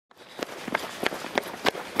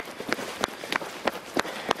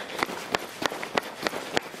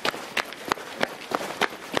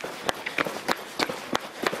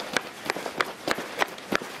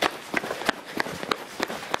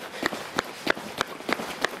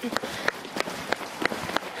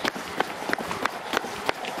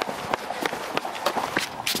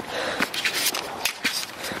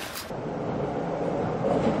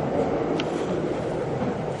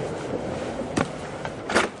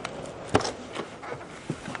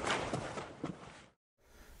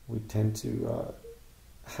tend to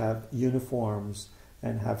have uniforms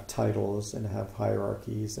and have titles and have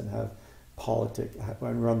hierarchies and have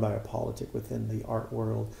and run by a politic within the art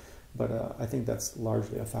world. But I think that's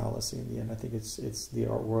largely a fallacy in the end. I think it's the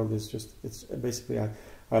art world is just, it's basically,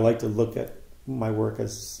 I like to look at my work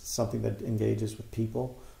as something that engages with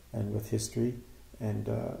people and with history, and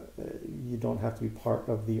you don't have to be part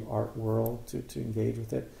of the art world to engage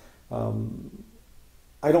with it.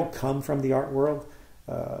 I don't come from the art world.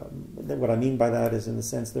 What I mean by that is, in the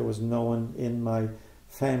sense, there was no one in my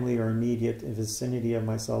family or immediate vicinity of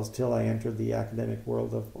myself till I entered the academic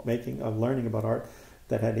world of learning about art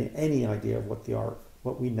that had any idea of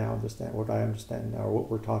what we now understand, what I understand now, or what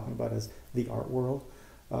we're talking about as the art world.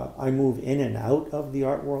 I move in and out of the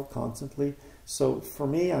art world constantly. So for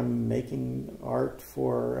me, I'm making art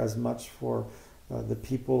as much for the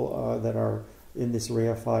people that are in this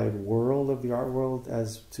reified world of the art world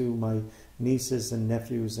as to my nieces and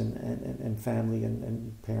nephews and family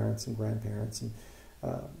and parents and grandparents and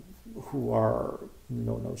who are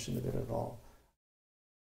no notion of it at all.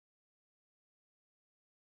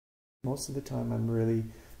 Most of the time I'm really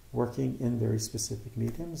working in very specific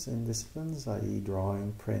mediums and disciplines, i.e.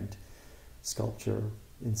 drawing, print, sculpture,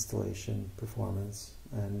 installation, performance,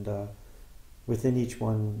 and within each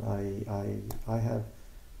one I have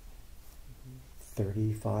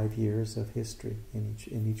 35 years of history in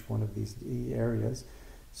each one of these areas.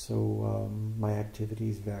 So my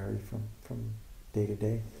activities vary from day to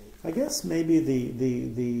day. I guess maybe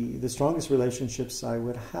the strongest relationships I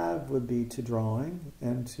would have would be to drawing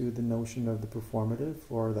and to the notion of the performative,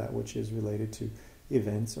 or that which is related to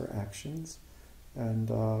events or actions, and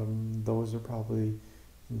those are probably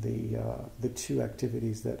the two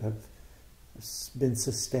activities that have been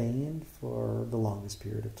sustained for the longest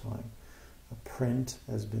period of time. Print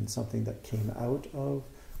has been something that came out of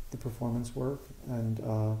the performance work,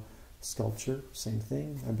 and sculpture, same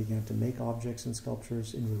thing. I began to make objects and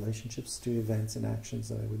sculptures in relationships to events and actions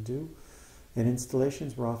that I would do. And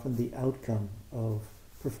installations were often the outcome of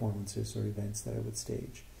performances or events that I would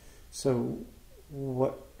stage. So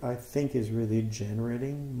what I think is really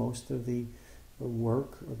generating most of the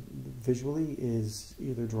work visually is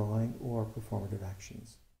either drawing or performative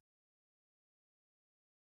actions.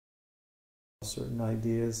 Certain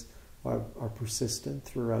ideas are persistent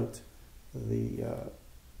throughout the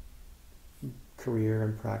career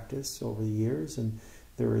and practice over the years, and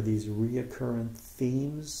there are these reoccurrent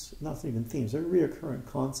themes, not even themes, they're reoccurrent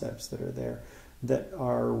concepts that are there that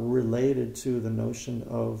are related to the notion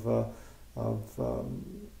of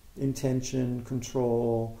intention,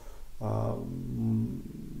 control,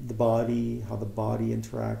 the body, how the body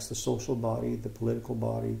interacts, the social body, the political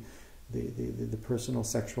body, the personal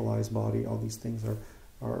sexualized body. All these things are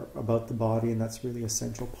about the body, and that's really a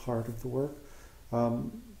central part of the work.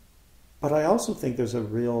 But I also think there's a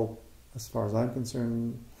real, as far as I'm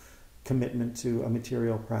concerned, commitment to a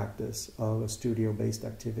material practice of a studio-based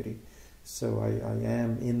activity. So I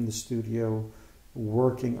am in the studio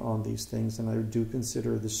working on these things, and I do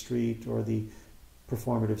consider the street or the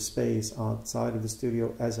performative space outside of the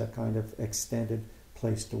studio as a kind of extended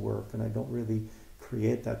place to work. And I don't really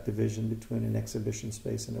create that division between an exhibition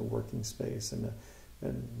space and a working space, and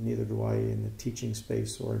neither do I in a teaching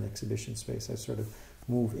space or an exhibition space. I sort of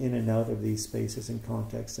move in and out of these spaces in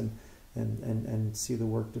context and see the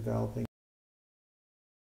work developing.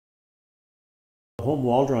 The home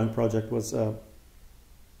wall drawing project was a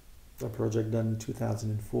project done in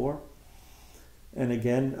 2004. And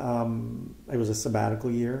again, it was a sabbatical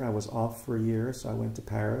year. I was off for a year, so I went to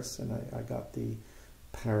Paris, and I got the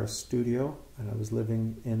Paris studio, and I was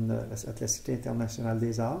living at la Cité Internationale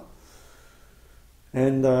des Arts.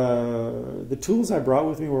 And the tools I brought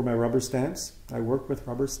with me were my rubber stamps. I work with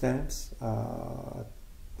rubber stamps.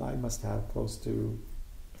 I must have close to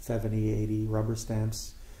 70, 80 rubber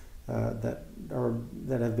stamps that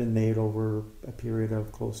have been made over a period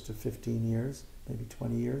of close to 15 years, maybe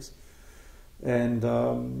 20 years. And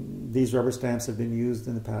these rubber stamps have been used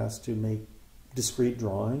in the past to make discrete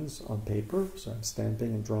drawings on paper. So I'm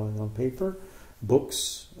stamping and drawing on paper,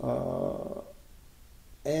 books,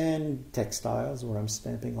 and textiles, where I'm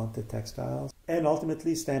stamping onto textiles, and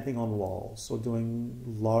ultimately stamping on walls, so doing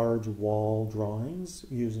large wall drawings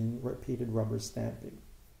using repeated rubber stamping.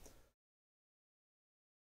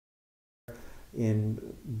 In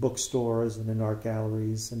bookstores and in art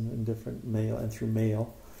galleries and in different mail and through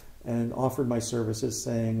mail, and offered my services,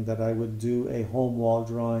 saying that I would do a home wall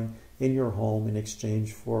drawing in your home in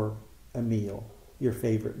exchange for a meal, your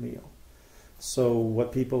favorite meal. So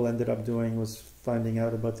what people ended up doing was finding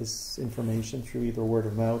out about this information through either word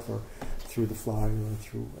of mouth or through the flyer or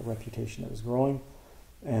through a reputation that was growing.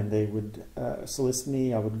 and they would solicit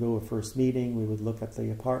me. I would go to a first meeting. We would look at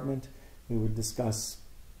the apartment. We would discuss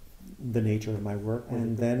the nature of my work,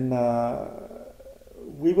 and then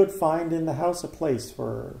we would find in the house a place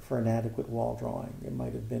for an adequate wall drawing. It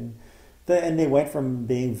might have been, and they went from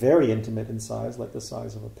being very intimate in size, like the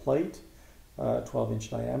size of a plate,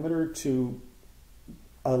 12-inch diameter, to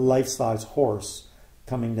a life-size horse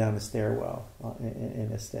coming down a stairwell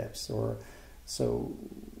in a steps. So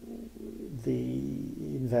the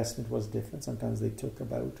investment was different. Sometimes they took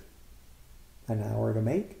about an hour to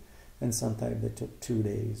make, and sometimes they took 2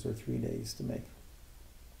 days or 3 days to make.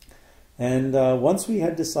 And once we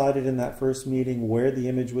had decided in that first meeting where the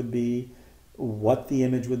image would be, what the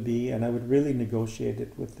image would be, and I would really negotiate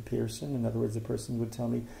it with the person. In other words, the person would tell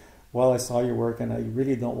me, well, I saw your work and I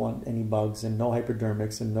really don't want any bugs and no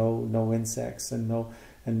hypodermics and no insects and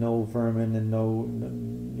no vermin and no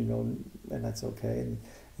and that's okay.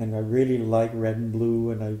 And I really like red and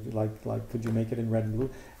blue, and I like could you make it in red and blue?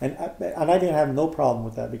 And I didn't have no problem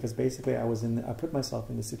with that, because basically I put myself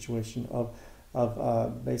in the situation of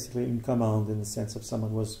basically une commande, in the sense of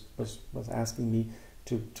someone was asking me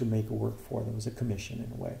to make a work for them. It was a commission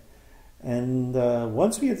in a way. And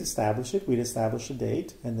once we had established it, we'd establish a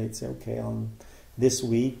date, and they'd say, okay, on this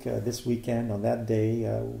week, this weekend, on that day,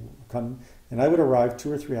 come. And I would arrive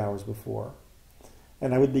 2 or 3 hours before,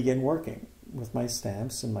 and I would begin working with my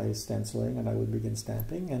stamps and my stenciling, and I would begin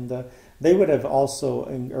stamping. And they would have also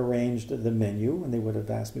arranged the menu, and they would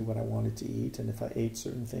have asked me what I wanted to eat, and if I ate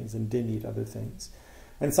certain things and didn't eat other things.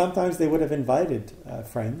 And sometimes they would have invited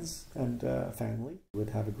friends and family. We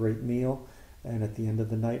would have a great meal. And at the end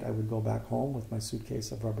of the night, I would go back home with my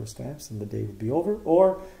suitcase of rubber stamps, and the day would be over.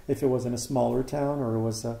 Or if it was in a smaller town, or it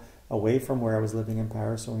was away from where I was living in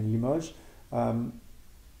Paris or in Limoges,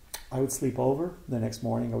 I would sleep over. The next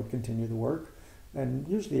morning, I would continue the work. And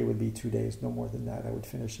usually it would be 2 days, no more than that. I would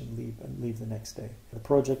finish and leave the next day. The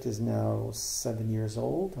project is now 7 years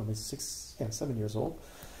old. I mean, 7 years old.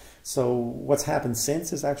 So what's happened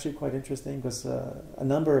since is actually quite interesting, because a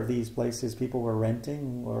number of these places people were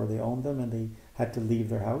renting, or they owned them, and they had to leave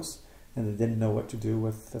their house, and they didn't know what to do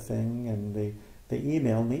with the thing, and they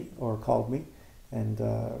emailed me or called me and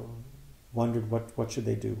wondered what should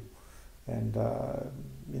they do. And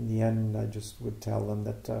in the end, I just would tell them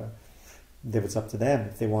that it was up to them.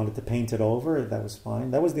 If they wanted to paint it over, that was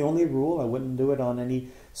fine. That was the only rule. I wouldn't do it on any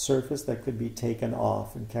surface that could be taken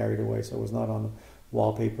off and carried away. So it was not on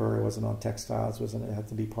wallpaper, it wasn't on textiles, it had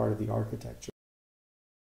to be part of the architecture.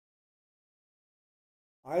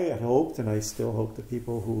 I had hoped, and I still hope, that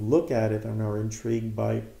people who look at it and are intrigued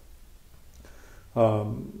by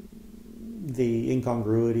the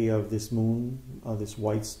incongruity of this moon, of this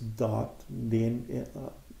white dot,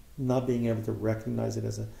 not being able to recognize it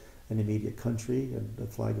as an immediate country, a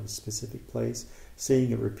flag of a specific place,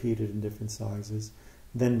 seeing it repeated in different sizes,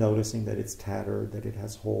 then noticing that it's tattered, that it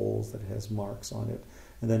has holes, that it has marks on it,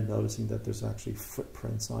 and then noticing that there's actually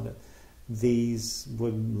footprints on it. These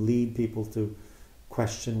would lead people to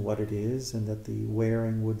question what it is, and that the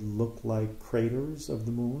wearing would look like craters of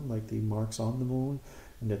the moon, like the marks on the moon,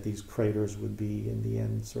 and that these craters would be, in the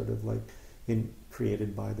end, sort of like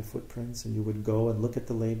created by the footprints. And you would go and look at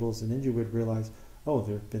the labels, and then you would realize, oh,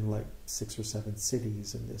 there have been like 6 or 7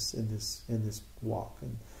 cities in this walk.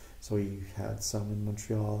 And so you had some in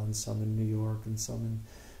Montreal, and some in New York, and some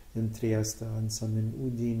in Trieste, and some in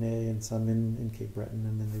Udine, and some in Cape Breton,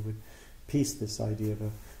 and then they would piece this idea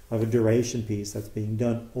of a duration piece that's being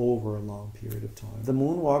done over a long period of time. The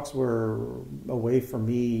moonwalks were a way for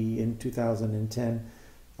me in 2010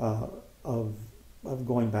 of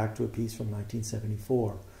going back to a piece from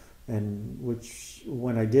 1974, and which,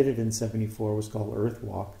 when I did it in 74, was called Earth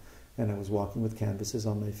Walk, and I was walking with canvases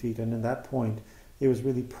on my feet. And at that point, it was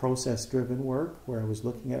really process-driven work, where I was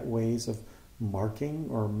looking at ways of marking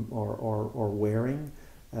or wearing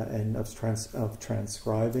and of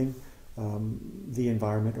transcribing the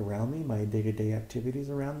environment around me, my day-to-day activities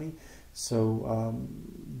around me. So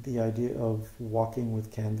the idea of walking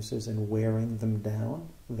with canvases and wearing them down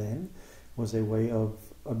then was a way of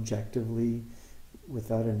objectively,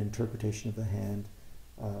 without an interpretation of the hand,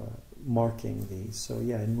 marking these. So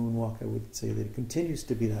yeah, in Moonwalk, I would say that it continues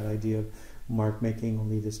to be that idea of mark making,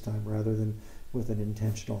 only this time, rather than with an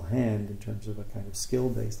intentional hand in terms of a kind of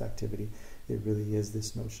skill-based activity, it really is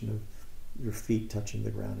this notion of your feet touching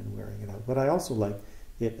the ground and wearing it out. But I also like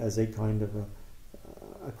it as a kind of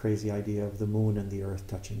a crazy idea of the moon and the earth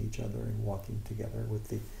touching each other and walking together with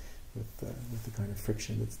the kind of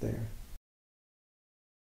friction that's there.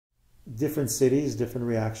 Different cities, different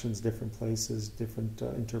reactions, different places, different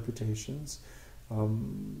interpretations.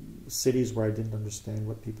 cities where I didn't understand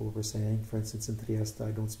what people were saying. For instance, in Trieste,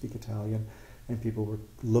 I don't speak Italian, and people were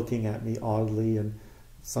looking at me oddly, and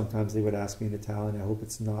sometimes they would ask me in Italian, I hope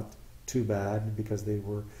it's not too bad, because they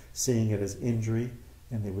were seeing it as injury,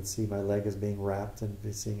 and they would see my leg as being wrapped and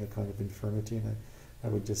be seeing a kind of infirmity, and I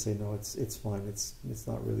would just say, no, it's fine, it's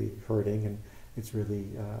not really hurting, and it's really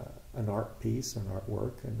an art piece, an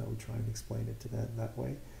artwork, and I would try and explain it to them that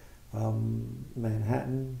way.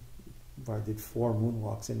 Manhattan, where I did 4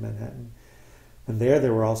 moonwalks in Manhattan, and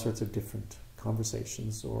there were all sorts of different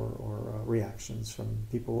conversations or reactions from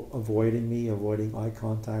people avoiding me, avoiding eye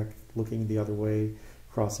contact, looking the other way,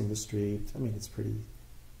 crossing the street. I mean, it's pretty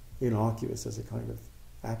innocuous as a kind of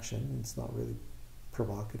action. It's not really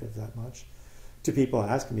provocative that much. To people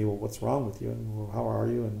asking me, well, what's wrong with you? And well, how are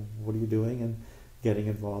you? And what are you doing? And getting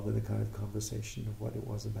involved in the kind of conversation of what it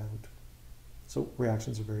was about. So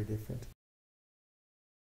reactions are very different.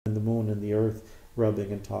 And the moon and the earth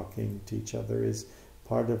rubbing and talking to each other is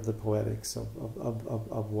part of the poetics of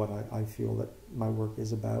what I feel that my work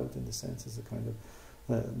is about, in the sense as a kind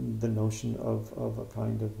of the notion of a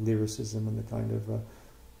kind of lyricism and the kind of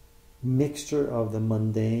mixture of the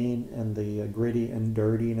mundane and the gritty and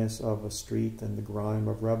dirtiness of a street and the grime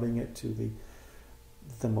of rubbing it to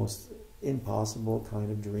the most impossible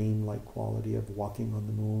kind of dream-like quality of walking on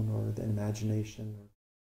the moon, or the imagination.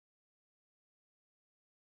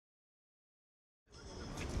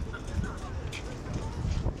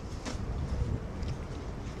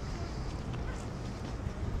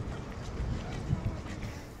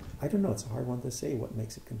 I don't know. It's a hard one to say what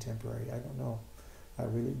makes it contemporary. I don't know. I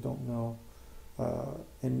really don't know.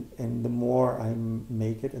 And the more I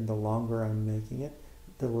make it and the longer I'm making it,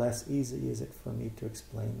 the less easy is it for me to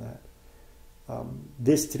explain that.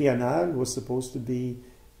 This triennale was supposed to be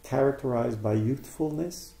characterized by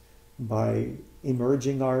youthfulness, by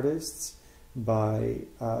emerging artists, by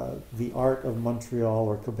the art of Montreal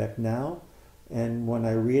or Quebec now. And when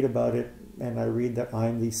I read about it, and I read that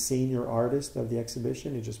I'm the senior artist of the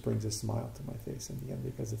exhibition, it just brings a smile to my face in the end,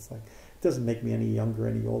 because it's like, it doesn't make me any younger,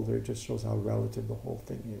 any older, it just shows how relative the whole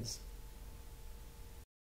thing is.